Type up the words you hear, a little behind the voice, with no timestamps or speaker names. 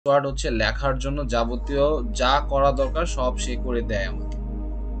Word হচ্ছে লেখার জন্য যাবতীয় যা করা দরকার সব সে করে দেয় আমাকে।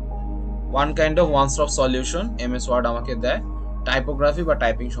 One kind of one stop solution MS word আমাকে দেয় টাইপোগ্রাফি বা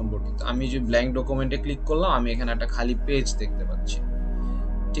টাইপিং সম্পর্কিত। আমি যে ব্ল্যাঙ্ক ডকুমেন্টে ক্লিক করলাম, আমি এখানে একটা খালি পেজ দেখতে পাচ্ছি।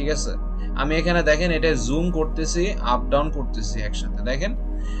 ঠিক আছে, আমি এখানে দেখেন এটা জুম করতেছি, আপ ডাউন করতেছি একসাথে। দেখেন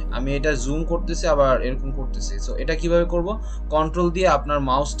আমি এটা জুম করতেছি আবার এরকম করতেছি। সো এটা কিভাবে করব? কন্ট্রোল দিয়ে আপনার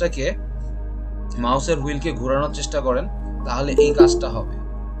মাউসের হুইলকে ঘোরানোর চেষ্টা করেন, তাহলে এই কাজটা হবে,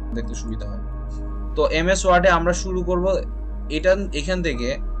 দেখতে সুবিধা হয়। তো এমএস ওয়ার্ডে আমরা শুরু করব এখান থেকে,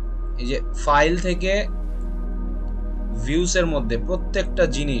 এই যে ফাইল থেকে ভিউস এর মধ্যে প্রত্যেকটা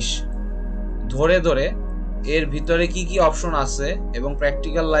জিনিস ধরে ধরে এর ভিতরে কি কি অপশন আছে এবং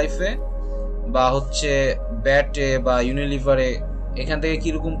প্র্যাকটিক্যাল লাইফে বা হচ্ছে ব্যাটে বা ইউনিলিভারে এখান থেকে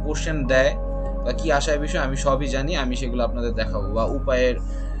কিরকম কোশ্চেন দেয় বা কি আসার বিষয় আমি সবই জানি, আমি সেগুলো আপনাদের দেখাবো বা উপায়ের।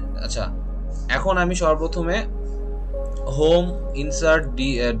 আচ্ছা, এখন আমি সর্বপ্রথমে home, insert,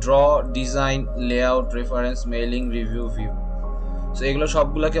 draw, design, layout, reference, mailing, review, view, so এগুলো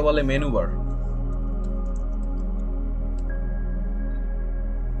সবগুলোকে বলে মেনু বার।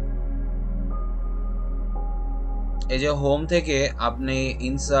 এই যে হোম থেকে আপনি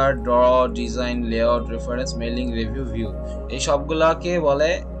insert, draw, design, layout, reference, mailing, review, view এই সবগুলাকে বলে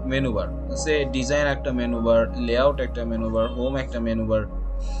মেনু বার। সে ডিজাইন একটা মেনু বার, লেআউট একটা মেনু বার, হোম একটা মেনু বার।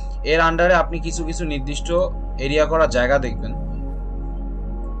 এর আন্ডারে আপনি কিছু কিছু নির্দিষ্ট এরিয়া করা জায়গা দেখবেন,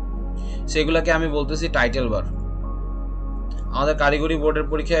 সেগুলোকে আমি বলতেছি টাইটেল বার। আমাদের কারিগরি বোর্ডের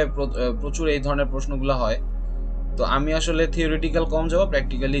পরীক্ষায় প্রচুর এই ধরনের প্রশ্নগুলো হয়। তো আমি আসলে থিওরিটিক্যাল কম যাব,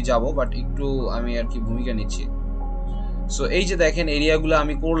 প্র্যাকটিক্যালি যাব, বাট একটু আমি আর কি ভূমিকা নিচ্ছি। সো এই যে দেখেন এরিয়াগুলো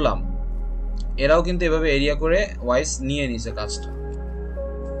আমি করলাম, এরাও কিন্তু এভাবে এরিয়া করে ওয়াইজ নিয়ে নিছে কাজটা।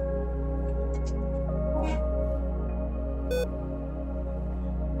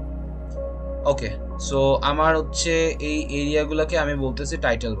 ওকে, সো আমার হচ্ছে এই এরিয়াগুলোকে আমি বলতেছি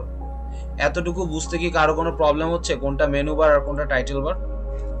টাইটেল বার। এতটুকু বুঝতে কি কারো কোনো প্রবলেম হচ্ছে কোনটা মেনু বার আর কোনটা টাইটেল বার?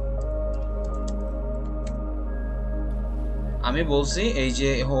 আমি বলছি এই যে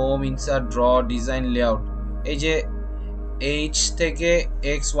home, insert, draw, design, layout, এই যে এইচ থেকে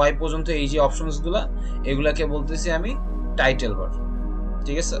এক্স ওয়াই পর্যন্ত এই যে অপশনসগুলো, এগুলাকে বলতেছি আমি টাইটেল বার।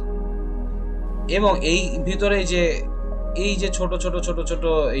 ঠিক আছে, এবং এই ভিতরে এই যে ছোট ছোট ছোট ছোট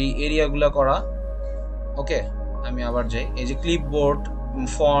এই এরিয়াগুলো করা। ওকে, আমি আবার যাই, এই যে ক্লিপবোর্ড,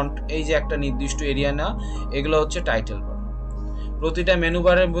 ফন্ট, এই যে একটা নির্দিষ্ট এরিয়া না, এগুলো হচ্ছে টাইটেল বার। প্রতিটা মেনু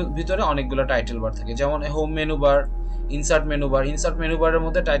বারের ভিতরে অনেকগুলো টাইটেল বার থাকে, যেমন home menu bar, insert menu bar. Insert menu বারের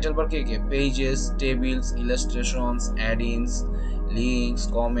মধ্যে title bar K K? Pages, tables, illustrations, অ্যাডিংস, links,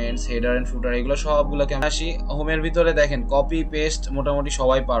 comments, header and ফুটার, এগুলো সবগুলোকে আমি আসি। হোমের ভিতরে দেখেন কপি পেস্ট মোটামুটি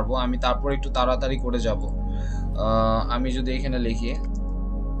সবাই পারবো, আমি তারপর একটু তাড়াতাড়ি করে যাব। আমি যদি এখানে লিখি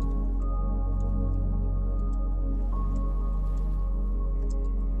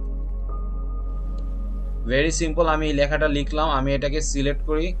ভেরি সিম্পল, আমি এই লেখাটা লিখলাম, আমি এটাকে সিলেক্ট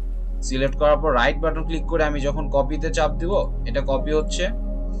করি, সিলেক্ট করার পর রাইট বাটন ক্লিক করে আমি যখন কপিতে চাপ দিব, এটা কপি হচ্ছে।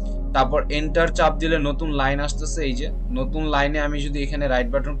 তারপর এন্টার চাপ দিলে নতুন লাইন আসতেছে। এই যে নতুন লাইনে আমি যদি এখানে রাইট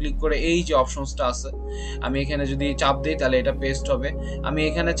বাটন ক্লিক করে এই যে অপশনসটা আছে, আমি এখানে যদি চাপ দিই তাহলে এটা পেস্ট হবে। আমি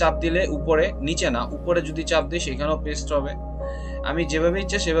এখানে চাপ দিলে উপরে, নিচে না উপরে যদি চাপ দিই সেখানেও পেস্ট হবে। আমি যেভাবে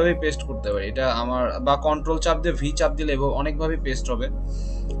ইচ্ছে সেভাবেই পেস্ট করতে পারি এটা আমার, বা কন্ট্রোল চাপ দিয়ে ভি চাপ দিলে অনেকভাবে পেস্ট হবে।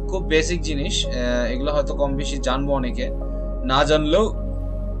 খুব বেসিক জিনিস, এগুলো হয়তো কম বেশি জানবো অনেকে, না জানলেও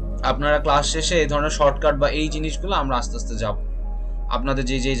আপনারা ক্লাস শেষে এই ধরনের শর্টকাট বা এই জিনিসগুলো আমরা আস্তে আস্তে যাব আপনাদের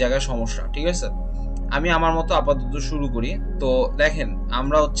যে যে জায়গায় সমস্যা। ঠিক আছে, আমি আমার মতো আপাতত শুরু করি। তো দেখেন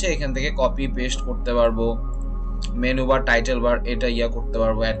আমরা হচ্ছে এখান থেকে কপি পেস্ট করতে পারবো, মেনু বার, টাইটেল বার এটা করতে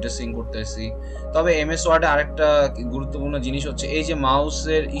পারবো, অ্যাড্রেসিং করতেছি। তবে এমএস ওয়ার্ডে আরেকটা গুরুত্বপূর্ণ জিনিস হচ্ছে এই যে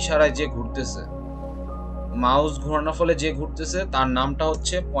মাউসের ইশারায় যে ঘুরতেছে, মাউস ঘোরানোর ফলে যে ঘুরতেছে তার নামটা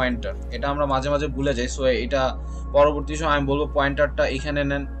হচ্ছে পয়েন্টার। এটা আমরা মাঝে মাঝে ভুলে যাই। সো এটা পরবর্তী সময় আমি বলবো পয়েন্টারটা এখানে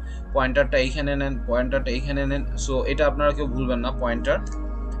নেন, পয়েন্টারটা এইখানে নেন, পয়েন্টারটা এইখানে নেন। সো এটা আপনারা কেউ ভুলবেন না, পয়েন্টার।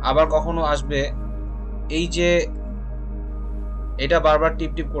 আবার কখনো আসবে এই যে এটা বারবার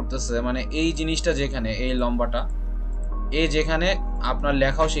টিপ টিপ করতেছে, মানে এই জিনিসটা যেখানে এই লম্বাটা, এই যেখানে আপনার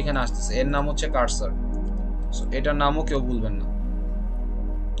লেখাও সেখানে আসতেছে, এর নাম হচ্ছে কার্সার। সো এটার নামও কেউ ভুলবেন না।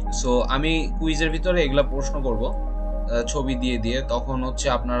 সো আমি কুইজের ভিতরে এগুলা প্রশ্ন করব ছবি দিয়ে দিয়ে, তখন হচ্ছে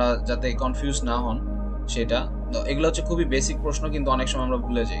আপনারা যাতে কনফিউজ না হন সেটা। এগুলো হচ্ছে খুবই বেসিক প্রশ্ন, কিন্তু অনেক সময় আমরা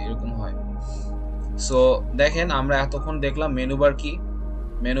ভুলে যাই, এরকম হয়। সো দেখেন আমরা এতক্ষণ দেখলাম মেনুবার কি।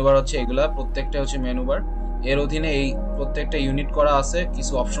 মেনুবার হচ্ছে এগুলা প্রত্যেকটা হচ্ছে মেনুবার, এর অধীনে এই প্রত্যেকটা ইউনিট করা আছে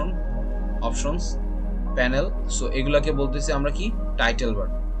কিছু অপশনস, প্যানেল। সো এগুলাকে বলতেছি আমরা কি? Title bar.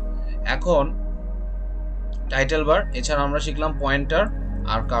 এখন টাইটেল বার এছাড়া আমরা শিখলাম পয়েন্টার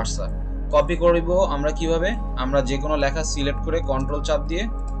আর কার্সার। কপি করব আমরা কিভাবে? আমরা যে কোনো লেখা সিলেক্ট করে কন্ট্রোল চাপ দিয়ে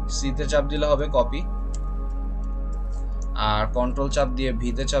সি তে চাপ দিলে হবে কপি, আর কন্ট্রোল চাপ দিয়ে ভি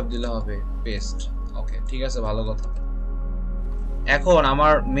তে চাপ দিলে হবে পেস্ট। ওকে, ঠিক আছে, ভালো কথা। এখন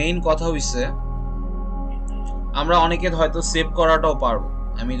আমার মেইন কথা হইছে, আমরা অনেকে হয়তো সেভ করাটাও পারবো।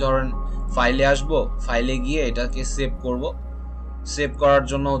 আমি ধরেন ফাইলে আসবো, ফাইলে গিয়ে এটাকে সেভ করব। সেভ করার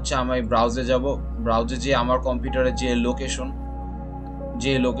জন্য হচ্ছে আমি ব্রাউজে যাব, ব্রাউজে যে আমার কম্পিউটারে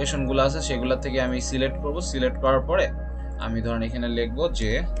যে লোকেশনগুলো আছে সেগুলো থেকে আমি সিলেক্ট করব। সিলেক্ট করার পরে আমি ধরেন এখানে লিখবো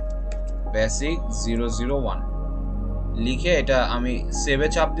যে বেসিক 001 লিখে এটা আমি সেভে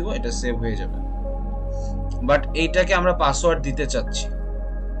চাপ দিব, এটা সেভ হয়ে যাবে। বাট এইটাকে আমরা পাসওয়ার্ড দিতে চাচ্ছি।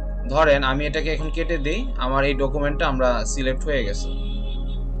 ধরেন আমি এটাকে এখন কেটে দেই, আমার এই ডকুমেন্টটা আমরা সিলেক্ট হয়ে গেছে।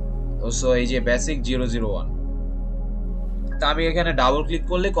 সো এই যে বেসিক 001, তা আমি এখানে ডাবল ক্লিক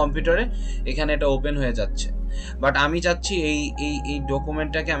করলে কম্পিউটারে এখানে এটা ওপেন হয়ে যাচ্ছে। বাট আমি চাচ্ছি এই এই এই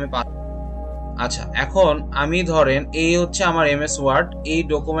ডকুমেন্টটাকে আমি আচ্ছা, এখন আমি ধরেন এই হচ্ছে আমার এমএস ওয়ার্ড, এই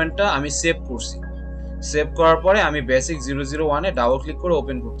ডকুমেন্টটা আমি সেভ করছি। সেভ করার পরে আমি বেসিক 001 এ ডাবল ক্লিক করে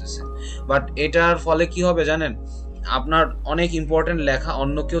ওপেন করতেছি। বাট এটার ফলে কি হবে জানেন, আপনার অনেক ইম্পর্টেন্ট লেখা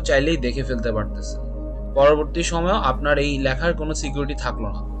অন্য কেউ চাইলেই দেখে ফেলতে পারতেছে। পরবর্তী সময়েও আপনার এই লেখার কোনো সিকিউরিটি থাকলো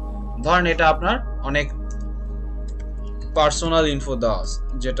না। ধরেন এটা আপনার অনেক পার্সোনাল ইনফো দেওয়া আছে,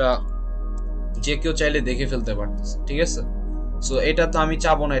 যেটা যে কেউ চাইলে দেখে ফেলতে পারতেছে, ঠিক আছে? সো এটা তো আমি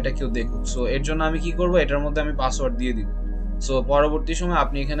চাবো না এটা কেউ দেখুক। সো এর জন্য আমি কি করব, এটার মধ্যে আমি পাসওয়ার্ড দিয়ে দিব। সো পরবর্তী সময়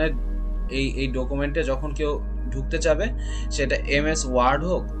আপনি এখানে এই ডকুমেন্টে যখন কেউ ঢুকতে চাবে, সেটা এমএস ওয়ার্ড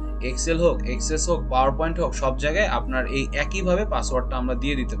হোক, এক্সেল হোক, এক্সেস হোক, পাওয়ার পয়েন্ট হোক, সব জায়গায় আপনার এই একইভাবে পাসওয়ার্ডটা আমরা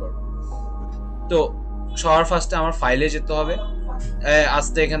দিয়ে দিতে পারবো। তো সবার ফার্স্টে আমার ফাইলে যেতে হবে।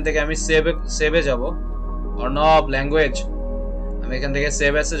 আস্তে এখান থেকে আমি সেভে যাব, অর্ণব ল্যাঙ্গুয়েজ, আমি এখান থেকে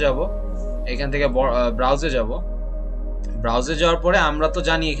সেভ এসে যাব, এখান থেকে ব্রাউজে যাব। ব্রাউজে যাওয়ার পরে আমরা তো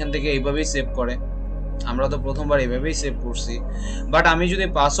জানি এখান থেকে এইভাবেই সেভ করে, আমরা তো প্রথমবার এইভাবেই সেভ করছি। বাট আমি যদি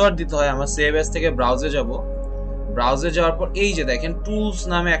পাসওয়ার্ড দিতে হয়, আমার সেভ এস থেকে ব্রাউজে যাব। ব্রাউজে যাওয়ার পর এই যে দেখেন টুলস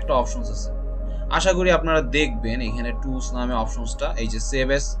নামে একটা অপশনস আছে, আশা করি আপনারা দেখবেন এখানে টুলস নামে অপশনসটা, এই যে সেভ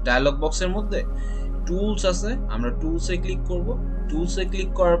এস ডায়লগ বক্সের মধ্যে টুলস আছে, আমরা টুলসে ক্লিক করব। টুলসে ক্লিক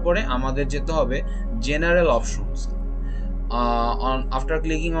করার পরে আমাদের যেতে হবে general options. After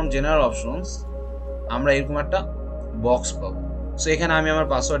clicking on general options আমরা এরকম একটা বক্স পাবো। সো এখানে আমি আমার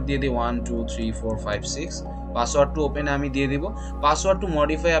পাসওয়ার্ড দিয়ে দিই 1 2 3 4 5 6। পাসওয়ার্ড টু ওপেনে আমি দিয়ে দিব। পাসওয়ার্ড টু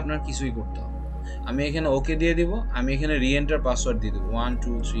মডিফাই আপনার কিছুই করতে হবে, আমি এখানে ওকে দিয়ে দিব। আমি এখানে রি এন্টার পাসওয়ার্ড দিয়ে দেবো 1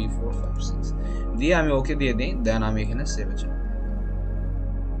 2 3 4 5 6 দিয়ে আমি ওকে দিয়ে দিই, দেন আমি এখানে সেভে যাব।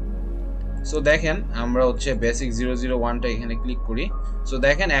 সো দেখেন আমরা হচ্ছে বেসিক 001টা এখানে ক্লিক করি। সো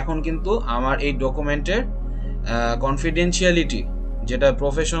দেখেন এখন কিন্তু আমার এই ডকুমেন্টের কনফিডেন্সিয়ালিটি, যেটা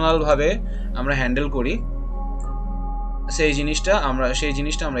প্রফেশনাল ভাবে আমরা হ্যান্ডেল করি, সেই জিনিসটা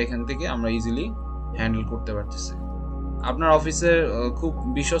আমরা এখান থেকে আমরা ইজিলি হ্যান্ডেল করতে পারতেছি। আপনার অফিসের খুব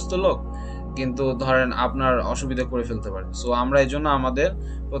বিশ্বস্ত লোক কিন্তু ধরেন আপনার অসুবিধা করে ফেলতে পারে। সো আমরা এই জন্য আমাদের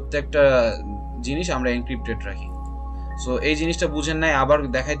প্রত্যেকটা জিনিস আমরা এনক্রিপ্টেড রাখি। সো এই জিনিসটা বুঝেন নাই, আবার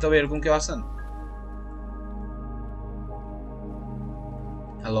দেখাইতে হবে, এরকম কেউ আছেন?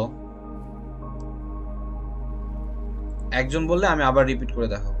 হ্যালো, একজন বললে আমি আবার রিপিট করে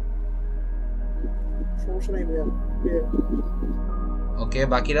দেখাবো। সমস্যা নাই ভাইয়া। ওকে,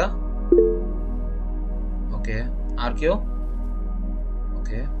 বাকিরা? ওকে, আর কেউ?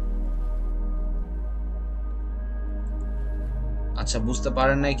 ওকে, আচ্ছা, বুঝতে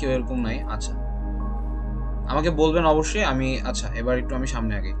পারেন নাই কেউ, এরকম নাই। আচ্ছা, আমাকে বলবেন অবশ্যই। আমি আচ্ছা এবার একটু আমি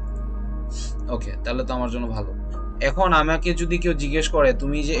সামনে আগে। ওকে, তাহলে তো আমার জন্য ভালো। এখন আমাকে যদি কেউ জিজ্ঞেস করে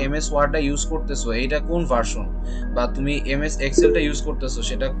তুমি যে এমএস ওয়ার্ডটা ইউজ করতেছো এটা কোন ভার্সন, বা তুমি এমএস এক্সেলটা ইউজ করতেছো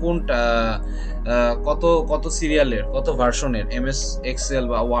সেটা কোনটা, কত কত সিরিয়ালের, কত ভার্সনের এমএস এক্সেল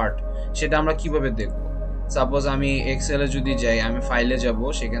বা ওয়ার্ড, সেটা আমরা কিভাবে দেখব? সাপোজ আমি এক্সেলে যদি যাই, আমি ফাইলে যাব,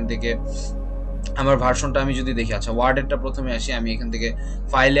 সেখান থেকে আমার ভার্সনটা আমি যদি দেখি, আচ্ছা ওয়ার্ডেরটা প্রথমে আসি, আমি এখান থেকে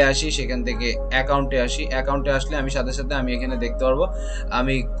ফাইলে আসি, সেখান থেকে অ্যাকাউন্টে আসি। অ্যাকাউন্টে আসলে আমি সাথে সাথে আমি এখানে দেখতে পারবো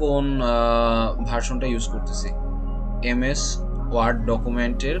আমি কোন ভার্সনটা ইউজ করতেছি, এমএস ওয়ার্ড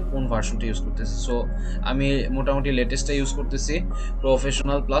ডকুমেন্টের কোন ভার্সনটা ইউজ করতেছি। সো আমি মোটামুটি লেটেস্টটা ইউজ করতেছি,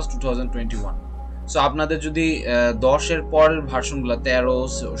 প্রফেশনাল প্লাস 2021। সো আপনাদের যদি 10-এর পরের ভার্সনগুলো 13,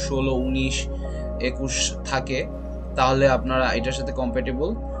 16, 19, 21 থাকে, তাহলে আপনারা এটার সাথে কম্প্যাটেবল।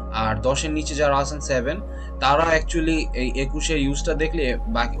 আর 10-এর নিচে যারা আছেন 7, তারা অ্যাকচুয়ালি এই 21-এর ইউজটা দেখলে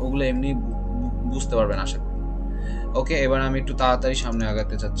বাকি ওগুলো এমনি বুঝতে পারবেন আশা করি। ওকে, এবার আমি একটু তাড়াতাড়ি সামনে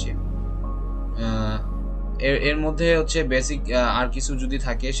আগাতে চাচ্ছি। এর মধ্যে হচ্ছে বেসিক আর কিছু যদি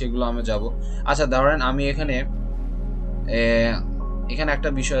থাকে সেগুলো আমি যাব। আচ্ছা ধরেন আমি এখানে একটা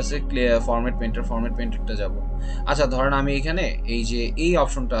বিষয় আছে, ফরম্যাট পেন্টারটা যাব। আচ্ছা ধরেন আমি এখানে এই যে এই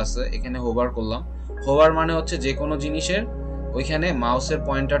অপশনটা আছে, এখানে হোভার করলাম। হোভার মানে হচ্ছে যে কোনো জিনিসের ওইখানে মাউসের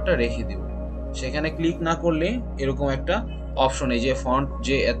পয়েন্টারটা রেখে দিব। সেখানে ক্লিক না করলে এরকম একটা অপশন, এই যে ফন্ট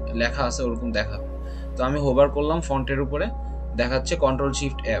যে লেখা আছে ওরকম দেখাবে। তো আমি হোভার করলাম ফন্টের উপরে, দেখাচ্ছে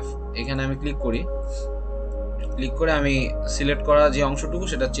Ctrl+Shift+F। এখানে আমি ক্লিক করি, ক্লিক করে আমি সিলেক্ট করা যে অংশটুকু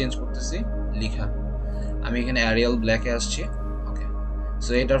সেটা চেঞ্জ করতেছি লেখা। আমি এখানে অ্যারিয়াল ব্ল্যাকে আসছি। ওকে,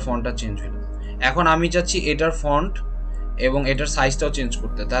 সো এটার ফন্টটা চেঞ্জ হলো। এখন আমি চাচ্ছি এটার ফন্ট এবং এটার সাইজটাও চেঞ্জ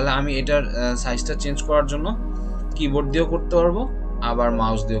করতে। তাহলে আমি এটার সাইজটা চেঞ্জ করার জন্য কিবোর্ড দিয়েও করতে পারবো, আবার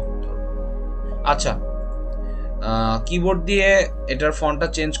মাউস দিয়েও করতে পারবো। আচ্ছা, কিবোর্ড দিয়ে এটার ফন্টটা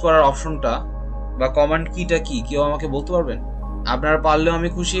চেঞ্জ করার অপশনটা বা কমান্ড কিটা কি কেউ আমাকে বলতে পারবেন? আপনারা পারলেও আমি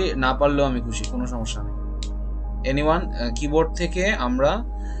খুশি, না পারলেও আমি খুশি, কোনো সমস্যা নেই। এনিওয়ান, কিবোর্ড থেকে আমরা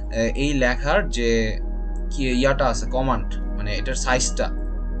এই লেখার যে ইয়াটা আছে কমান্ড, মানে এটার সাইজটা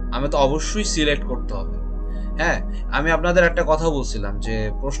আমি তো অবশ্যই সিলেক্ট করতে হবে। হ্যাঁ, আমি আপনাদের একটা কথা বলছিলাম, যে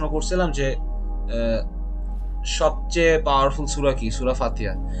প্রশ্ন করছিলাম যে সবচেয়ে পাওয়ারফুল সূরা কি? সূরা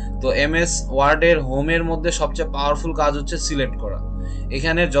ফাতিহা। তো এমএস ওয়ার্ডের হোমের মধ্যে সবচেয়ে পাওয়ারফুল কাজ হচ্ছে সিলেক্ট করা।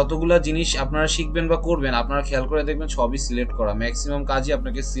 এখানে যতগুলা জিনিস আপনারা শিখবেন বা করবেন, আপনারা খেয়াল করে দেখবেন সবই সিলেক্ট করা। ম্যাক্সিমাম কাজই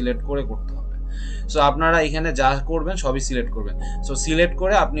আপনাকে সিলেক্ট করে করতে হবে। সো আপনারা এখানে যা করবেন সবই সিলেক্ট করবেন। সো সিলেক্ট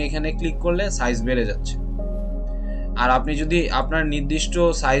করে আপনি এখানে ক্লিক করলে সাইজ বেড়ে যাচ্ছে। আর আপনি যদি আপনার নির্দিষ্ট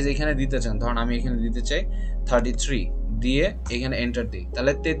সাইজ এখানে দিতে চান, ধরুন আমি এখানে দিতে চাই 33 দিয়ে এখানে এন্টার দিই,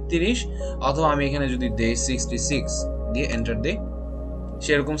 তাহলে 33, অথবা আমি এখানে যদি দেই 66 দিয়ে এন্টার দিই,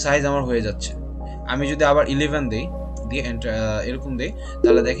 সেরকম সাইজ আমার হয়ে যাচ্ছে। আমি যদি আবার 11 দেই দিয়ে এন্টার এরকম দেই,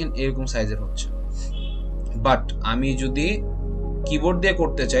 তাহলে দেখেন এরকম সাইজের হচ্ছে। বাট আমি যদি কিবোর্ড দিয়ে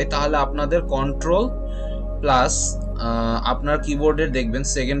করতে চাই, তাহলে আপনাদের কন্ট্রোল প্লাস আপনার কিবোর্ডের দেখবেন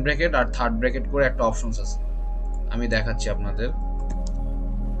সেকেন্ড ব্র্যাকেট আর থার্ড ব্র্যাকেট করে একটা অপশনস আছে, আমি দেখাচ্ছি আপনাদের।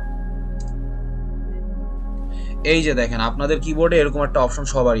 এই যে দেখেন আপনাদের কিবোর্ডে এরকম একটা অপশন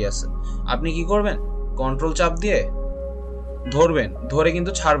সবারই আছে। আপনি কি করবেন? কন্ট্রোল চাপ দিয়ে ধরবেন, ধরে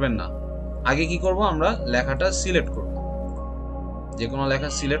কিন্তু ছাড়বেন না। আগে কি করব, আমরা লেখাটা সিলেক্ট করব। যে কোনো লেখা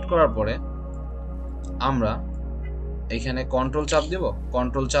সিলেক্ট করার পরে আমরা এখানে কন্ট্রোল চাপ দেব,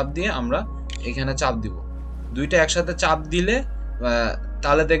 কন্ট্রোল চাপ দিয়ে আমরা এখানে চাপ দিব। দুইটা একসাথে চাপ দিলে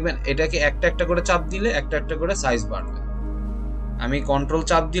তাহলে দেখবেন এটাকে একটা একটা করে চাপ দিলে একটা একটা করে সাইজ বাড়বে। আমি কন্ট্রোল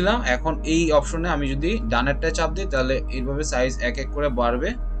চাপ দিলাম, এখন এই অপশনে আমি যদি ডানেরটায় চাপ দিই তাহলে এইভাবে সাইজ এক এক করে বাড়বে,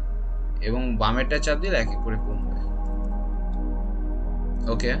 এবং বামেরটায় চাপ দিলে এক এক করে কমবে।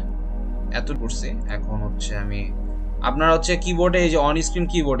 ওকে, এত করছি। এখন হচ্ছে আমি আপনারা হচ্ছে কিবোর্ডে এই যে অন স্ক্রিন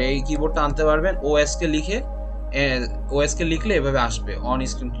কিবোর্ডে এই কিবোর্ডটা আনতে পারবেন। ওএস কে লিখলে এভাবে আসবে অন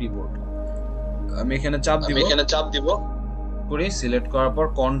স্ক্রিন কিবোর্ড। আমি এখানে চাপ দিব করে সিলেক্ট করার পর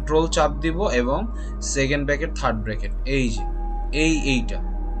কন্ট্রোল চাপ দিব এবং সেকেন্ড ব্র্যাকেট থার্ড ব্র্যাকেট, এই যে এইটা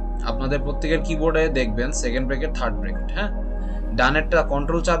আপনাদের প্রত্যেকের কিবোর্ডে দেখবেন সেকেন্ড ব্র্যাকেট থার্ড ব্র্যাকেট। হ্যাঁ, ডানেরটা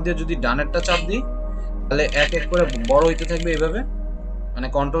কন্ট্রোল চাপ দিয়ে যদি ডানেরটা চাপ দিই তাহলে এক এক করে বড় হইতে থাকবে এভাবে, মানে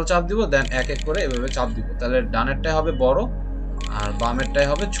কন্ট্রোল চাপ দিব দেন এক এক করে এভাবে চাপ দিব, তাহলে ডানেরটাই হবে বড় আর বামেরটাই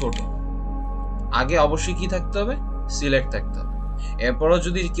হবে ছোট। আগে অবশ্যই কি থাকতে হবে? সিলেক্ট থাকতে হবে। এরপরও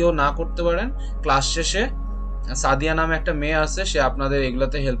যদি কেউ না করতে পারেন, ক্লাস শেষে সাদিয়া নামে একটা মেয়ে আছে, সে আপনাদের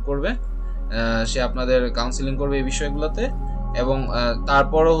এগুলাতে হেল্প করবে, সে আপনাদের কাউন্সিলিং করবে এই বিষয়গুলোতে। এবং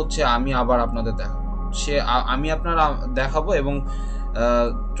তারপরও হচ্ছে আমি আবার আপনাদের দেখাবো, আমি আপনারা দেখাবো, এবং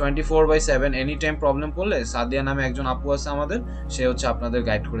 24/7 এনি টাইম প্রবলেম করলে সাদিয়া নামে একজন আপু আছে আমাদের, সে হচ্ছে আপনাদের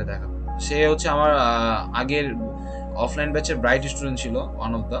গাইড করে দেখাবে। সে হচ্ছে আমার আগের অফলাইন ব্যাচের ব্রাইট স্টুডেন্ট ছিল,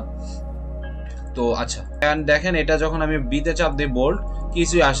 ওয়ান অফ দা। তো আচ্ছা, দেখেন এটা যখন আমি বিতে চাপ দিই বোল্ড,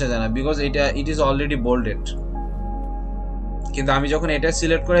 কিছুই আসে যায় না, বিকজ ইট ইজ অলরেডি বোল্ডেড। কিন্তু আমি যখন এটা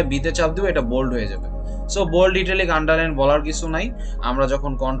সিলেক্ট করে বিতে চাপ দিব, এটা বোল্ড হয়ে যাবে। সো বোল্ড, ইটালিক, আন্ডারলাইন বলার কিছু নাই। আমরা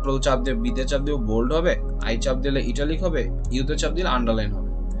যখন কন্ট্রোল চাপ দিয়ে বিতে চাপ দিব বোল্ড হবে, আই চাপ দিলে ইটালিক হবে, ইউতে চাপ দিলে আন্ডারলাইন হবে।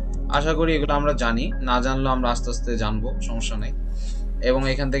 আশা করি এগুলো আমরা জানি, না জানলেও আমরা আস্তে আস্তে জানবো, সমস্যা নেই। এবং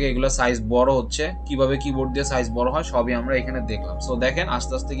এখান থেকে এগুলো সাইজ বড় হচ্ছে, কিভাবে কিবোর্ড দিয়ে সাইজ বড় হয় সবই আমরা এখানে দেখলাম। সো দেখেন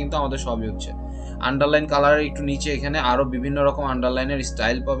আস্তে আস্তে কিন্তু আমাদের সবই হচ্ছে। আন্ডারলাইন কালারের একটু নিচে এখানে আরো বিভিন্ন রকম আন্ডারলাইনের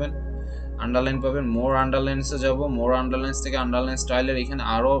স্টাইল পাবেন, মোর আন্ডারলাইন্সে যাব, মোর আন্ডারলাইন্স থেকে আন্ডারলাইন স্টাইলের এখানে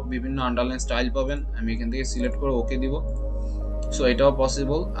আরো বিভিন্ন আন্ডারলাইন স্টাইল পাবেন। আমি এখান থেকে সিলেক্ট করে ওকে দিব। সো এটাও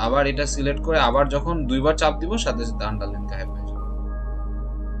পসিবল। আবার এটা সিলেক্ট করে আবার যখন দুইবার চাপ দিব সাথে সাথে আন্ডারলাইন গায়েব হয়ে যাবে।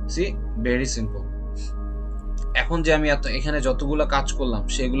 C, very simple. এখন যে আমি এখানে যতগুলো কাজ করলাম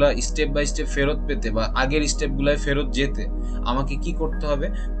সেগুলো স্টেপ বাই স্টেপ ফেরত পেতে বা আগের স্টেপগুলোয় ফেরত যেতে আমাকে কি করতে হবে?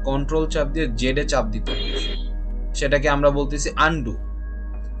 কন্ট্রোল চাপ দিয়ে জেডে চাপ দিতে হবে, সেটাকে আমরা বলতেছি আনডু।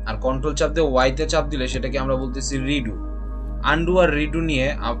 আর কন্ট্রোল চাপ দিয়ে ওয়াইতে চাপ দিলে সেটাকে আমরা বলতেছি রিডু। আনডু আর রিডু নিয়ে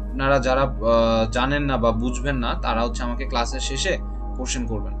আপনারা যারা জানেন না বা বুঝবেন না, তারা হচ্ছে আমাকে ক্লাসের শেষে কোশ্চেন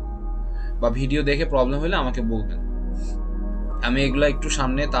করবেন বা ভিডিও দেখে প্রবলেম হলে আমাকে বলবেন, আমি এগুলা একটু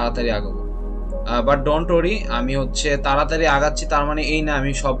সামনে তাড়াতাড়ি আগাবো। বাট ডোন্ট ওরি, আমি হচ্ছে তাড়াতাড়ি আগাচ্ছি তার মানে এই না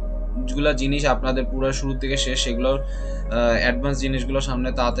আমি সবগুলা জিনিস আপনাদের পুরো শুরু থেকে শেষ সেগুলোর অ্যাডভান্স জিনিসগুলো সামনে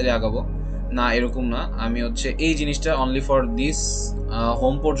তাড়াতাড়ি আগাবো না, এরকম না। আমি হচ্ছে এই জিনিসটা অনলি ফর দিস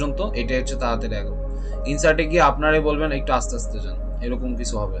হোম পর্যন্ত, এটা হচ্ছে তাড়াতাড়ি আগাবো। ইনসার্টে গিয়ে আপনারাই বলবেন একটু আস্তে আস্তে যান, এরকম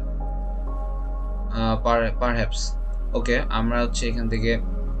কিছু হবে পারহ্যাপস। ওকে, আমরা হচ্ছে এখান থেকে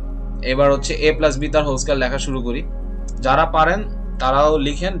এবার হচ্ছে a প্লাস বি তার হোল স্কয়ার লেখা শুরু করি। যারা পারেন তারাও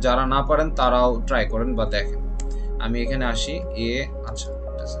লিখেন, যারা না পারেন তারাও ট্রাই করেন বা দেখেন। আমি এখানে আসি আচ্ছা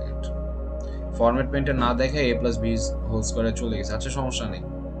একটা সেকেন্ড, ফরম্যাট পেইন্টে না দেখে a প্লাস বি হোল স্কয়ারে চলে গেছে। আচ্ছা সমস্যা নেই,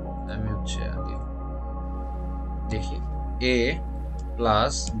 আমি হচ্ছে আগে দেখি a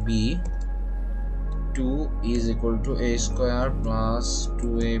plus B 2 is equal to a square plus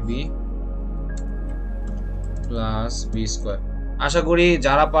 2ab plus B square. আশা করি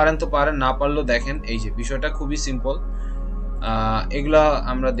যারা পারেন তো পারেন, না পারলেও দেখেন। এই যে বিষয়টা খুবই সিম্পল, এগুলা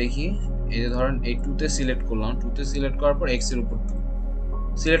আমরা দেখি। এই যে ধরেন এই 2 তে সিলেক্ট করলাম, 2 তে সিলেক্ট করার পর x এর উপর 2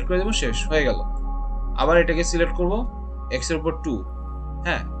 সিলেক্ট করে দেব, শেষ হয়ে গেল। আবার এটাকে সিলেক্ট করব, x এর উপর 2,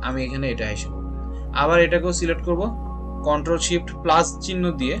 হ্যাঁ আমি এখানে এটা হিসেবে। আবার এটাকেও সিলেক্ট করব, কন্ট্রোল শিফট প্লাস চিহ্ন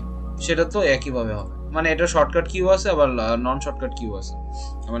দিয়ে, সেটা তো একই ভাবে হবে। মানে এটা শর্টকাট কিও আছে আবার নন শর্টকাট কিও আছে,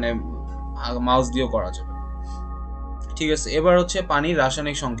 মানে মাউস দিয়েও করা যাবে। ঠিক আছে, এবার হচ্ছে পানির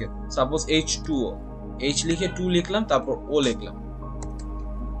রাসায়নিক সংকেত, সাপোজ H2O, H লিখে 2 লিখলাম, তারপর O লিখলাম।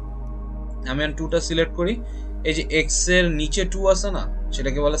 আমি 2টা সিলেক্ট করি, এই যে x এর নিচে 2 আছে না,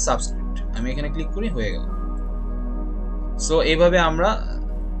 সেটাকে বলে সাবস্ক্রিপ্ট। আমি এখানে ক্লিক করি, হয়ে গেল। সো এইভাবে আমরা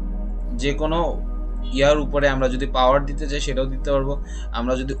যে কোনো ইয়ার উপরে আমরা যদি পাওয়ার দিতে চাই সেটাও দিতে পারবো,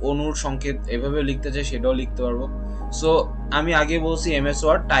 আমরা যদি অণুর সংকেত এভাবে লিখতে চাই সেটাও লিখতে পারবো। সো আমি আগে বলছি MS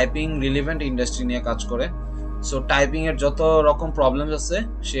word typing relevant industry নিয়ে কাজ করে। সো টাইপিং এর যত রকম প্রবলেম আছে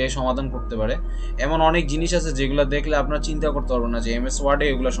সে সমাধান করতে পারে। এমন অনেক জিনিস আছে যেগুলো দেখলে আপনারা চিন্তা করতে পারবেন না যে MS ওয়ার্ডে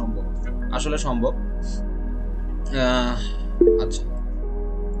এগুলো সম্ভব, আসলে সম্ভব। আচ্ছা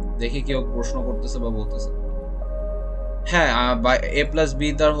দেখি কেউ প্রশ্ন করতেছে বা বলতেছে। হ্যাঁ, a প্লাস বি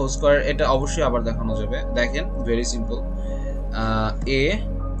তার হোল স্কয়ার, এটা অবশ্যই আবার দেখানো যাবে। দেখেন very simple, a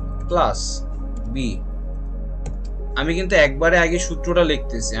plus B. আমি কিন্তু একবারে আগে সূত্রটা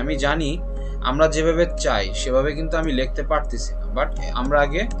লিখতেছি, আমি জানি আমরা যেভাবে চাই সেভাবে কিন্তু আমি লিখতে পারতেছি না, বাট আমরা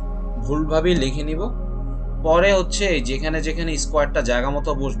আগে ভুলভাবেই লিখে নিব। পরে হচ্ছে যেখানে যেখানে স্কোয়ারটা জায়গা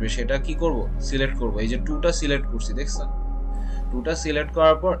মতো বসবে সেটা কি করব, সিলেক্ট করব। এই যে 2টা সিলেক্ট করছি, দেখছেন 2টা সিলেক্ট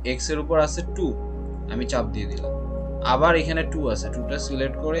করার পর x এর উপর আছে 2, আমি চাপ দিয়ে দিলাম। আবার এখানে 2 আছে, 2টা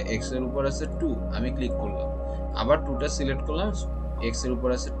সিলেক্ট করে x এর উপর আছে 2, আমি ক্লিক করলাম। আবার 2টা সিলেক্ট করলাম, x এর উপর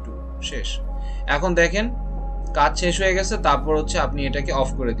আছে 2, শেষ। এখন দেখেন কাজ শেষ হয়ে গেছে। তারপর হচ্ছে আপনি এটাকে অফ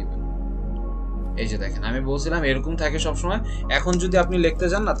করে দিবেন। এই যে দেখেন আমি বলছিলাম এরকম থাকে সব সময়। এখন যদি আপনি লিখতে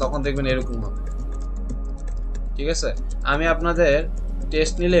যান না তখন দেখবেন এরকম হবে। ঠিক আছে, আমি আপনাদের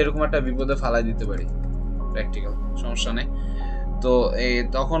টেস্ট নিলে এরকম একটা বিপদে ফালাই দিতে পারি, প্র্যাকটিক্যাল, সমস্যা নেই। তো এই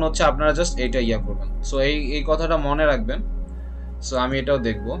তখন হচ্ছে আপনারা জাস্ট এইটা ইয়া করবেন। সো এই কথাটা মনে রাখবেন। সো আমি এটাও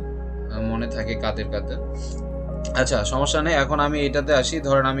দেখব মনে থাকে কাদের কাদের। আচ্ছা সমস্যা নেই, এখন আমি এটাতে আসি।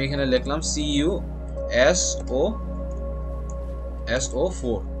 ধরেন আমি এখানে লিখলাম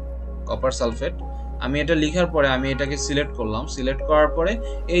CuSO4 কপার সালফেট। আমি এটা লেখার পরে আমি এটাকে সিলেক্ট করলাম, সিলেক্ট করার পরে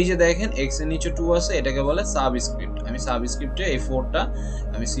এই যে দেখেন x এর নিচে 2 আছে, এটাকে বলে সাবস্ক্রিপ্ট। আমি সাবস্ক্রিপ্টে এই 4টা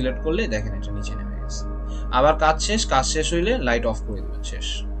আমি সিলেক্ট করলে দেখেন এটা নিচে নেমে গেছে। আবার কাজ শেষ হইলে লাইট অফ করে দিবেন, শেষ,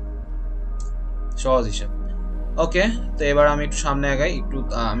 সহজ হিসাব। ওকে, তো এবার আমি একটু সামনে আগাই,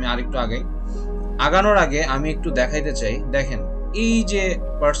 আমি আরেকটু আগাই। আগানোর আগে আমি একটু দেখাইতে চাই, দেখেন এই যে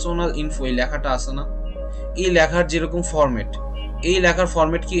পার্সোনাল ইনফো এই লেখাটা আছে না, এই লেখার যেরকম ফরম্যাট, এই লেখার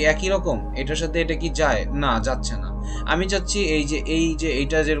ফরম্যাট কি একই রকম? এটার সাথে এটা কি যায় না? যাচ্ছে না। আমি চাচ্ছি এই যে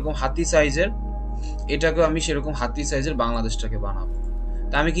এইটা যেরকম হাতি সাইজের, এটাকে আমি সেরকম হাতি সাইজের বাংলাদেশটাকে বানাবো।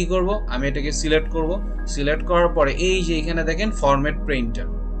 তা আমি কি করব, আমি এটাকে সিলেক্ট করব। সিলেক্ট করার পরে এই যে এখানে দেখেন ফরম্যাট প্রিন্টার,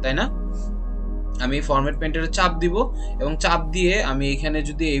 তাই না? আমি ফরম্যাট প্রিন্টারে চাপ দিব এবং চাপ দিয়ে আমি এখানে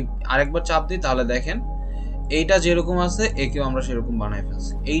যদি আরেকবার চাপ দিই তাহলে দেখেন এইটা যেরকম আছে একেও আমরা সেরকম বানাই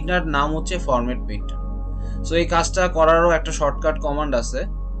ফেলছি। এইটার নাম হচ্ছে ফরম্যাট প্রিন্টার। সো এই কাজটা করারও একটা শর্টকাট কমান্ড আছে।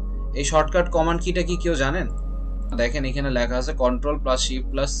 এই শর্টকাট কমান্ড কিটা কি কেউ জানেন? দেখেন এখানে লেখা আছে control plus shift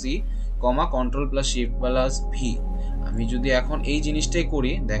plus c comma control plus shift plus V. আমি যদি এখন এই জিনিসটাই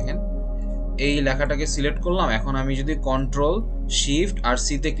করি, দেখেন এই লেখাটাকে সিলেক্ট করলাম, এখন আমি যদি কন্ট্রোল শিফট আর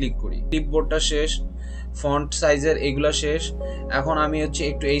সি তে ক্লিক করি, ক্লিপবোর্ডটা শেষ, ফন্ট সাইজের এগুলা শেষ। এখন আমি হচ্ছে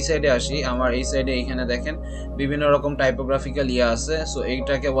একটু এই সাইডে আসি, আমার এই সাইডে এখানে দেখেন বিভিন্ন রকম টাইপোগ্রাফিক্যাল ইয়া আছে। সো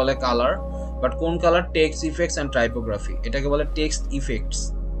এইটাকে বলে কালার, বাট কোন colour? Text effects and typography, এটাকে বলে টেক্সট ইফেক্টস।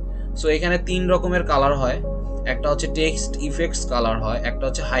 সো এখানে 3 রকমের কালার হয়, একটা হচ্ছে টেক্সট ইফেক্টস কালার হয়, একটা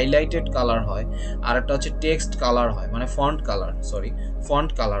হচ্ছে হাইলাইটেড কালার হয়, আর একটা হচ্ছে টেক্সট কালার হয়, মানে ফন্ট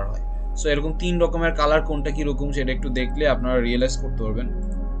কালার হয়। সো এরকম 3 রকমের কালার কোনটা কি রকম সেটা একটু দেখলে আপনারা রিয়েলাইজ করতে পারবেন।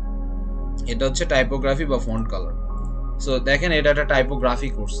 এটা হচ্ছে টাইপোগ্রাফি বা ফন্ট কালার। সো দেখেন এটা একটা টাইপোগ্রাফি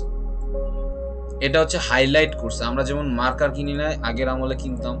করছে, এটা হচ্ছে হাইলাইট করছে। আমরা যেমন মার্কার কিনি না, আগের আমলে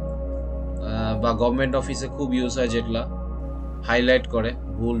কিনতাম, বা গভর্নমেন্ট অফিসে খুব ইউজ হয় যেগুলা হাইলাইট করে,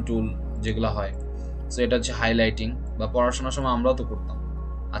 ভুল টুল যেগুলো হয়। সো এটা হচ্ছে হাইলাইটিং, বা পড়াশোনার সময় আমরাও তো করতাম।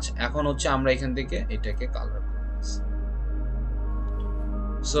 আচ্ছা, এখন হচ্ছে আমরা এখান থেকে এটাকে কালার করতেছি।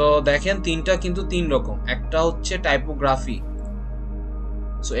 সো দেখেন তিনটা কিন্তু 3 রকম। একটা হচ্ছে টাইপোগ্রাফি,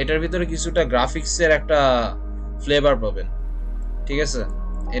 সো এটার ভিতরে কিছুটা গ্রাফিক্সের একটা ফ্লেভার পাবেন, ঠিক আছে।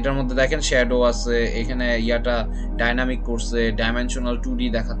 এটার মধ্যে দেখেন শ্যাডো আছে, এখানে ইয়াটা ডাইনামিক করছে, ডাইমেনশনাল 2D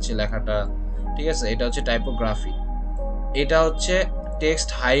দেখাচ্ছে লেখাটা, ঠিক আছে। এটা হচ্ছে টাইপোগ্রাফি। এটা হচ্ছে টেক্সট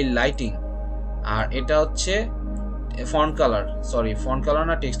হাইলাইটিং, আর এটা হচ্ছে font colour, sorry font colour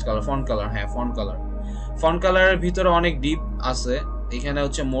না টেক্সট কালার, ফন্ট কালার, হ্যাঁ ফন্ট কালার। ফন্ট কালারের ভিতরে অনেক ডিপ আছে। এখানে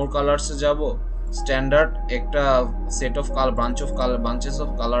হচ্ছে মোর কালারসে যাব, স্ট্যান্ডার্ড একটা set of colour, branches of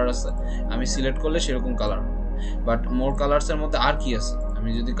colour আছে, আমি সিলেক্ট করলে সেরকম কালার। বাট মোর কালারসের মধ্যে আর কি আছে, আমি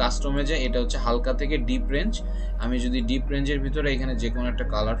যদি কাস্টমে যাই, এটা হচ্ছে হালকা থেকে ডিপ রেঞ্জ। আমি যদি ডিপ রেঞ্জের ভিতরে এখানে যে কোনো একটা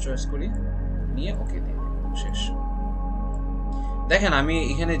কালার চয়েস করি, নিয়ে ওকে দিই, শেষ। দেখেন আমি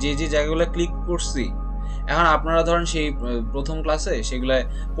এখানে যে যে জায়গাগুলো ক্লিক করছি, এখন আপনারা ধরেন সেই প্রথম ক্লাসে সেগুলো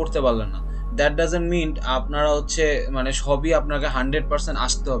করতে পারলেন না, দ্যাট ডাজন্ট মিন আপনারা হচ্ছে মানে সবই আপনাকে 100%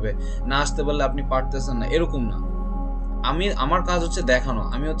 আসতে হবে, না আসতে পারলে আপনি পারতেছেন না, এরকম না। আমার কাজ হচ্ছে দেখানো,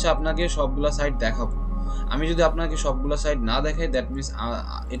 আমি হচ্ছে আপনাকে সবগুলা সাইট দেখাবো। আমি যদি আপনাকে সবগুলা সাইট না দেখাই, দ্যাট মিনস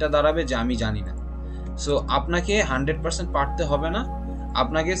এটা দাঁড়াবে যে আমি জানি না। সো আপনাকে 100% পারতে হবে না,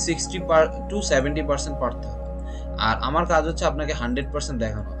 আপনাকে 60 to 70% পারতে হবে। আর আমার কাজ হচ্ছে আপনাকে 100%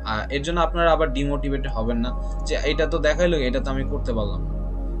 দেখানো। আর এর জন্য আপনারা আবার ডিমোটিভেটেড হবেন না যে এটা তো দেখাইলো, এটা তো আমি করতে পারলাম না।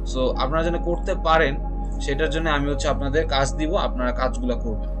 সো আপনারা যেন করতে পারেন, সেটার জন্য আমি হচ্ছে আপনাদের কাজ দিব, আপনারা কাজগুলো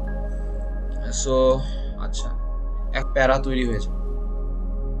করবেন। সো আচ্ছা, এক প্যারা তৈরি হয়ে যাবে,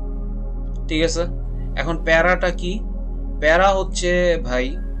 ঠিক আছে। এখন প্যারাটা কি? প্যারা হচ্ছে ভাই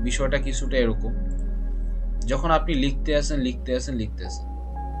বিষয়টা কিছুটা এরকম, যখন আপনি লিখতে আসেন,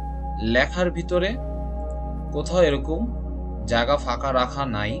 লেখার ভিতরে কোথাও এরকম জায়গা ফাঁকা রাখা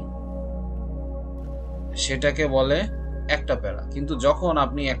নাই, সেটাকে বলে একটা প্যারা। কিন্তু যখন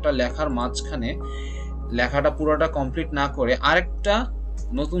আপনি একটা লেখার মাঝখানে লেখাটা পুরোটা কমপ্লিট না করে আরেকটা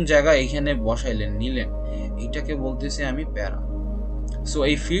নতুন জায়গা এখানে বসাইলেন, নিলেন, এটাকে বলতেছি আমি প্যারা। সো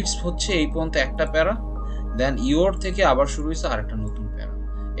এই ফিটস হচ্ছে এই পর্যন্ত একটা প্যারা, দেন ইওর থেকে আবার শুরু হয়েছে আরেকটা নতুন প্যারা।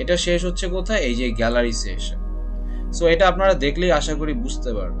 এটা শেষ হচ্ছে কোথায়? এই যে গ্যালারি শেষে। সো এটা আপনারা দেখলেই আশা করি বুঝতে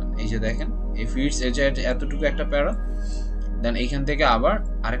পারবেন। এই যে দেখেন এই ফিটস, এই যে এতটুকু একটা প্যারা, দেন এইখান থেকে আবার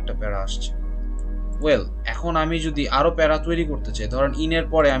আরেকটা প্যারা আসছে। ওয়েল, এখন আমি যদি আরো প্যারা তৈরি করতে চাই, ধরেন ইনের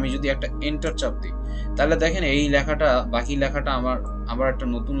পরে আমি যদি একটা এন্টার চাপ দিই, তাহলে দেখেন এই লেখাটা, বাকি লেখাটা আমার আবার একটা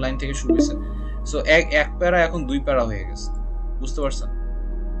নতুন লাইন থেকে শুরু হয়েছে। সো এক প্যারা এখন 2 প্যারা হয়ে গেছে, বুঝতে পারছেন?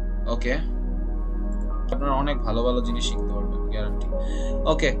 ওকে, আপনারা অনেক ভালো ভালো জিনিস শিখতে পারবেন, গ্যারান্টি।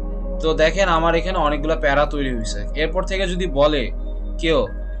 ওকে, তো দেখেন আমার এখানে অনেকগুলো প্যারা তৈরি হয়েছে। এরপর থেকে যদি বলে কেউ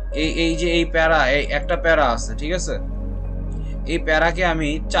এই যে এই প্যারা, এই একটা প্যারা আছে, ঠিক আছে, এই প্যারাকে আমি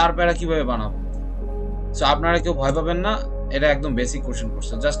 4 প্যারা কিভাবে বানাবো? সো আপনারা কেউ ভয় পাবেন না, এটা একদম বেসিক কোশ্চেন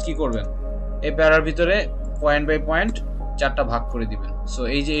করছে। জাস্ট কি করবেন, এই প্যারার ভিতরে পয়েন্ট বাই পয়েন্ট 4টা ভাগ করে দিবেন। সো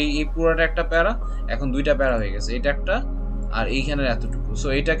এই যে এই পুরোটা একটা প্যারা, এখন 2টা প্যারা হয়ে গেছে, এটা একটা আর এইখানের এতটুকু। সো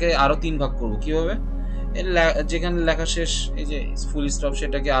এটাকে আরো 3 ভাগ করব কিভাবে? যেখানে লেখা শেষ, এই যে ফুল স্টপ,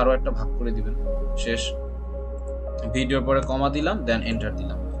 সেটাকে আরো একটা ভাগ করে দিবেন, শেষ। ভিডিওর পরে কমা দিলাম, দেন এন্টার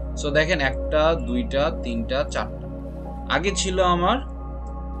দিলাম। সো দেখেন 1টা 2টা 3টা 4টা, আগে ছিল আমার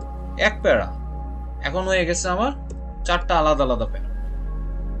 1 প্যারা, এখন হয়ে গেছে আমার 4টা আলাদা আলাদা প্যারা।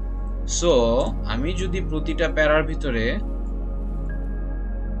 সো আমি যদি প্রতিটা প্যারার ভিতরে,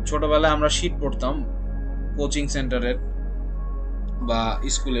 ছোটবেলায় আমরা শীট পড়তাম কোচিং সেন্টারের বা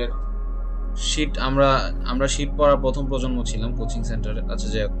স্কুলের শীট, আমরা শীট পড়ার প্রথম প্রজন্ম ছিলাম কোচিং সেন্টারে। আচ্ছা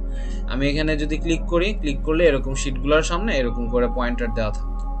যাই হোক, আমি এখানে যদি ক্লিক করলে এরকম শীটগুলোর সামনে এরকম করে পয়েন্টার দেওয়া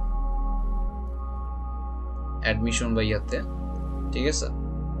থাকতো অ্যাডমিশন বা ইয়াতে, ঠিক আছে।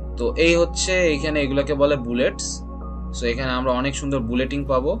 তো এই হচ্ছে এখানে এগুলোকে বলে বুলেটস। সো এখানে আমরা অনেক সুন্দর বুলেটিং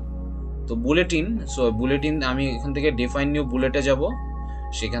পাবো। তো বুলেটিন আমি এখান থেকে ডিফাইন নিউ বুলেটে যাব,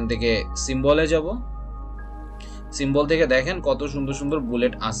 সেখান থেকে সিম্বলে যাব, সিম্বল থেকে দেখেন কত সুন্দর সুন্দর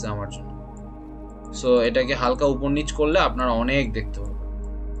বুলেট আছে আমার জন্য। সো এটাকে হালকা উপর নিচ করলে আপনারা অনেক দেখতে পাবেন।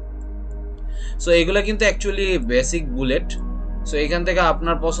 সো এগুলো কিন্তু অ্যাকচুয়ালি বেসিক বুলেট। সো এখান থেকে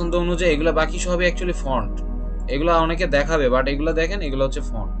আপনার পছন্দ অনুযায়ী এগুলো, বাকি সবই অ্যাকচুয়ালি ফন্ট। এগুলো অনেকে দেখাবে, বাট এগুলো দেখেন, এগুলো হচ্ছে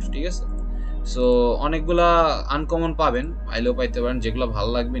ফন্ট, ঠিক আছে। সো অনেকগুলা আনকমন পাবেন, পাইলেও পাইতে পারেন, যেগুলো ভালো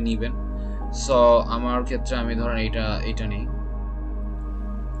লাগবে নিবেন। সো আমার ক্ষেত্রে আমি ধরেন এইটা নেই,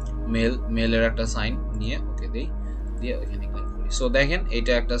 মেলের একটা সাইন নিয়ে ওকে দেই, দিয়ে ওখানে ক্লিক করি। সো দেখেন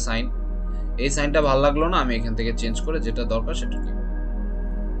এটা একটা সাইন, এই সাইনটা ভালো লাগলো না, আমি এখান থেকে চেঞ্জ করে যেটা দরকার সেটা নিব।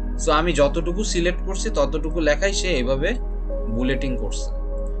 সো আমি যতটুকু সিলেক্ট করছি ততটুকু লেখাই সে এইভাবে বুলেটিং করছে,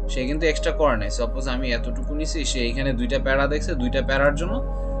 সে কিন্তু এক্সট্রা করে নাই। সাপোজ আমি এতটুকু নিছি, সে এখানে দুইটা প্যারা দেখছে, দুইটা প্যারার জন্য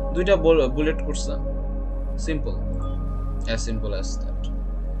দুইটা বুলেট করছে। Simple, as simple as that.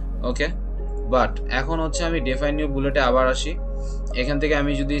 Okay, but এখন হচ্ছে আমি ডিফাইন নিউ বুলেটে আবার আসি। এখান থেকে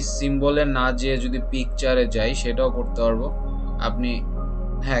আমি যদি সিম্বলে না যেয়ে যদি পিকচারে যাই সেটাও করতে পারবো। আপনি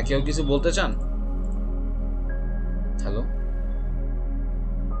হ্যাঁ, কেউ কিছু বলতে চান? হ্যালো,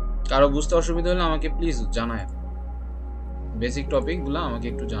 কারো বুঝতে অসুবিধা হলে আমাকে প্লিজ জানায়, বেসিক টপিকগুলো আমাকে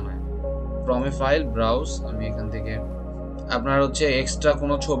একটু জানায়। ফ্রম এ ফাইল ব্রাউজ, আমি এখান থেকে আপনার হচ্ছে এক্সট্রা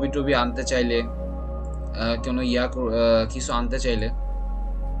কোনো ছবি টবি আনতে চাইলে, কোনো কিছু আনতে চাইলে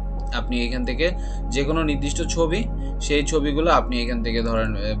আপনি এখান থেকে যে কোনো নির্দিষ্ট ছবি, সেই ছবিগুলো আপনি এখান থেকে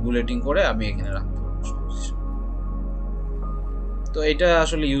ধরেন বুলেটিং করে আমি এখানে রাখতে পারবো। তো এটা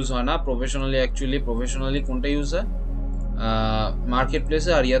আসলে ইউজ হয় না প্রফেশনালি। অ্যাকচুয়ালি প্রফেশনালি কোনটা ইউজ হয়, মার্কেট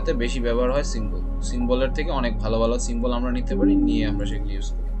প্লেসে আর ইয়াতে বেশি ব্যবহার হয় সিম্বল। সিম্বলের থেকে অনেক ভালো ভালো সিম্বল আমরা নিতে পারি, নিয়ে আমরা সেগুলো ইউজ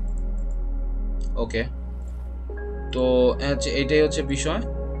করি। ওকে, তো এইটাই হচ্ছে বিষয়,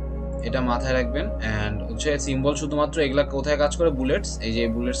 এটা মাথায় রাখবেন। অ্যান্ড হচ্ছে সিম্বল শুধুমাত্র এগুলা কোথায় কাজ করে, বুলেটস, এই যে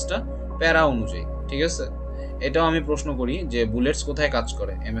বুলেটসটা প্যারা অনুযায়ী, ঠিক আছে। এটাও আমি প্রশ্ন করি যে বুলেটস কোথায় কাজ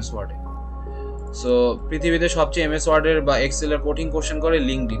করে এমএস ওয়ার্ডে। সো পৃথিবীতে সবচেয়ে এমএস ওয়ার্ডের বা এক্সেলের কঠিন কোশ্চেন করে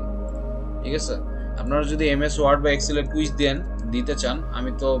লিঙ্কডইন, ঠিক আছে। আপনারা যদি এমএস ওয়ার্ড বা এক্সেলের কুইজ দিতে চান,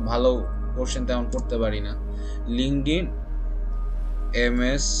 আমি তো ভালো কোশ্চেন তেমন করতে পারি না। LinkedIn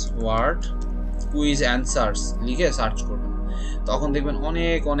MS word quiz answers লিখে সার্চ করবেন, তখন দেখবেন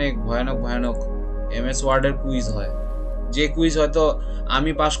অনেক অনেক ভয়ানক ভয়ানক এমএস ওয়ার্ডের কুইজ হয়, যে কুইজ হয়তো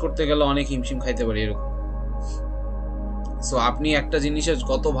আমি পাস করতে গেলে অনেক হিমশিম খাইতে পারি এরকম। সো আপনি একটা জিনিসের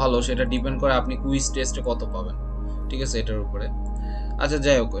কত ভালো সেটা ডিপেন্ড করে আপনি কুইজ টেস্টে কত পাবেন, ঠিক আছে, এটার উপরে। আচ্ছা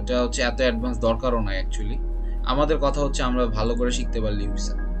যাই হোক, এটা হচ্ছে এত অ্যাডভান্স দরকারও নয় অ্যাকচুয়ালি, আমাদের কথা হচ্ছে আমরা ভালো করে শিখতে পারলে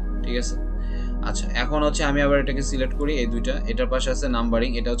হইছে, ঠিক আছে। আচ্ছা এখন হচ্ছে আমি আবার এটাকে সিলেক্ট করি, এই দুইটা, এটার পাশে আছে নাম্বারিং,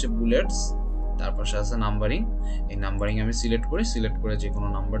 এটা হচ্ছে বুলেটস, তার পাশে আছে নাম্বারিং। এই নাম্বারিং আমি সিলেক্ট করে যে কোনো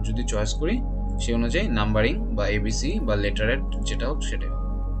নাম্বার যদি চয়েস করি সেই অনুযায়ী নাম্বারিং বা এবিসি বা লেটারেট যেটা হোক সেটাই হোক,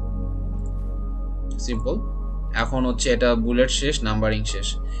 সিম্পল। এখন হচ্ছে এটা বুলেট শেষ, নাম্বারিং শেষ।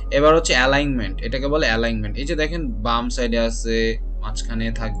 এবার হচ্ছে অ্যালাইনমেন্ট, এটাকে বলে অ্যালাইনমেন্ট। এই যে দেখেন বাম সাইডে আছে, মাঝখানে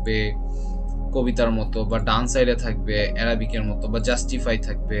থাকবে কবিতার মতো, বা ডান সাইডে থাকবে অ্যারাবিকের মতো, বা জাস্টিফাই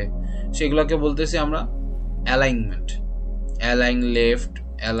থাকবে, সেগুলোকে বলতেছি আমরা alignment. Align left,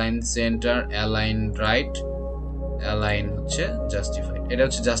 align centre, align right, align হচ্ছে জাস্টিফাইড। এটা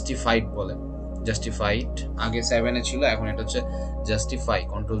হচ্ছে জাস্টিফাইড বলে, জাস্টিফাইড আগে 7 ছিল, এখন এটা হচ্ছে জাস্টিফাই,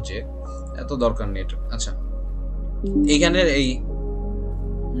 কন্ট্রোল জে, এত দরকার নেই এটা। আচ্ছা এইখানের এই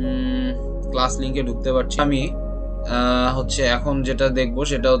ক্লাস লিংকে ঢুকতে পারছি আমি। হচ্ছে এখন যেটা দেখবো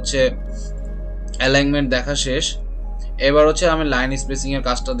সেটা হচ্ছে অ্যালাইনমেন্ট দেখা শেষ। এবার হচ্ছে আমি লাইন স্পেসিং এর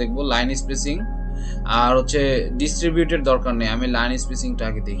কাজটা দেখবো। লাইন স্পেসিং আর হচ্ছে ডিস্ট্রিবিউটেড দরকার নেই, আমি লাইন স্পেসিংটা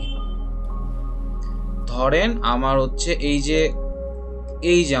আগে দেখি। ধরেন আমার হচ্ছে এই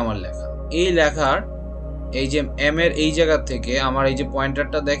যে আমার লেখা, এই লেখার এই যে এম এর এই জায়গা থেকে আমার এই যে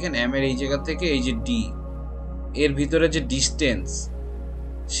পয়েন্টারটা দেখেন, এম এর এই জায়গা থেকে এই যে ডি এর ভিতরে যে ডিস্টেন্স,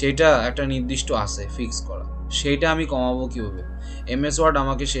 সেটা একটা নির্দিষ্ট আছে ফিক্স করা, সেইটা আমি কমাবো কিভাবে? এমএস ওয়ার্ড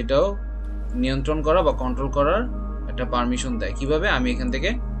আমাকে সেটাও নিয়ন্ত্রণ করা বা কন্ট্রোল করার একটা পারমিশন দেয়। কিভাবে? আমি এখান থেকে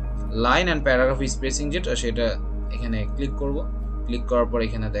লাইন অ্যান্ড প্যারাগ্রাফ স্পেসিং যেটা, সেটা এখানে ক্লিক করব। ক্লিক করার পর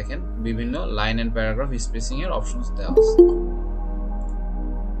এখানে দেখেন বিভিন্ন লাইন অ্যান্ড প্যারাগ্রাফ স্পেসিং এর অপশনস দেওয়া আছে।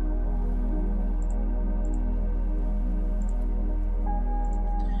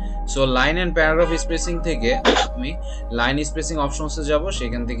 So line and paragraph spacing থেকে আমি লাইন স্পেসিং অপশনসে যাব,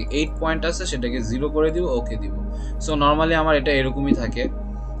 সেখান থেকে 8 পয়েন্ট আছে সেটাকে 0 করে দিব, ওকে দিব। সো নরমালি আমার এটা এরকমই থাকে।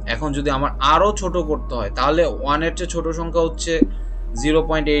 এখন যদি আমার আরো ছোট করতে হয় তাহলে 1 এর চেয়ে ছোট সংখ্যা হচ্ছে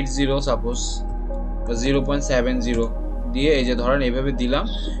 0.80 সাপোজ, বা 0.70 দিয়ে এই যে ধরেন এইভাবে দিলাম,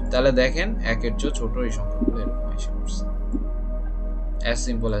 তাহলে দেখেন 1 এর চেয়ে ছোট এই সংখ্যাগুলো এরকম এসে পড়ছে। As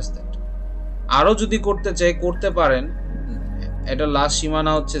simple as that. আরো যদি করতে চাই করতে পারেন, এটা লাস্ট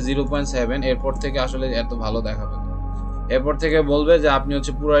সীমানা হচ্ছে 0.7, এরপর থেকে আসলে এত ভালো দেখাবে না, এরপর থেকে বলবে যে আপনি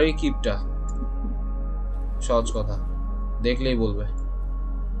হচ্ছে পুরাই কিপটা, সহজ কথা, দেখলেই বলবে।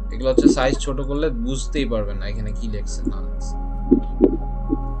 এগুলো হচ্ছে সাইজ ছোট করলে বুঝতেই পারবেন না এখানে কি লেখছে না লেখছে।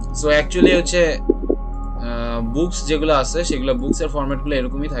 সো অ্যাকচুয়ালি হচ্ছে বুকস যেগুলো আছে সেগুলো বুকসের ফরম্যাটগুলো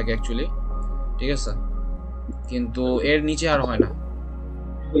এরকমই থাকে অ্যাকচুয়ালি, ঠিক আছে, কিন্তু এর নিচে আর হয় না।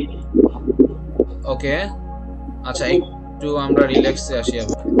 ওকে আচ্ছা, একটু আমরা রিল্যাক্সে আসি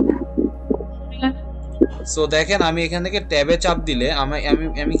আবার। সো দেখেন আমি এখান থেকে ট্যাবে চাপ দিলে আমি আমি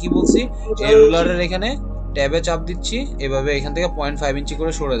আমি কি বলছি, এই রুলারের এখানে ট্যাবে চাপ দিচ্ছি, এভাবে এখান থেকে 0.5 ইঞ্চি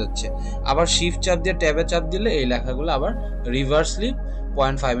করে সরে যাচ্ছে। আবার শিফট চাপ দিয়ে ট্যাবে চাপ দিলে এই লেখাগুলো আবার রিভার্সলি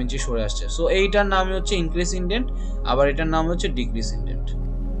 0.5 ইঞ্চি সরে আসছে। সো এইটার নাম হচ্ছে ইনক্রিজ ইনডেন্ট, আবার এটার নাম হচ্ছে ডিক্রিজ ইনডেন্ট।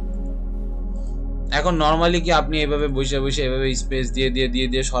 এখন নর্মালি কি আপনি এভাবে বসে বসে এভাবে স্পেস দিয়ে দিয়ে দিয়ে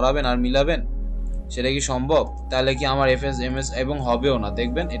দিয়ে সরাবেন আর মিলাবেন? সেটা কি সম্ভব? তাহলে কি আমার এমএস এবং হবেও না,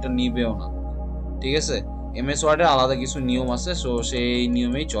 দেখবেন এটা নিবেও না। ঠিক আছে, এমএস ওয়ার্ডের আলাদা কিছু নিয়ম আছে, সো সেই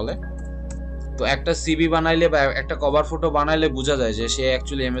নিয়মেই চলে। তো একটা সিভি বানাইলে বা একটা কভার ফটো বানাইলে বোঝা যায় যে সে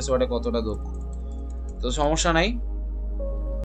অ্যাকচুয়ালি এমএস ওয়ার্ডে কতটা দক্ষ। তো সমস্যা নাই,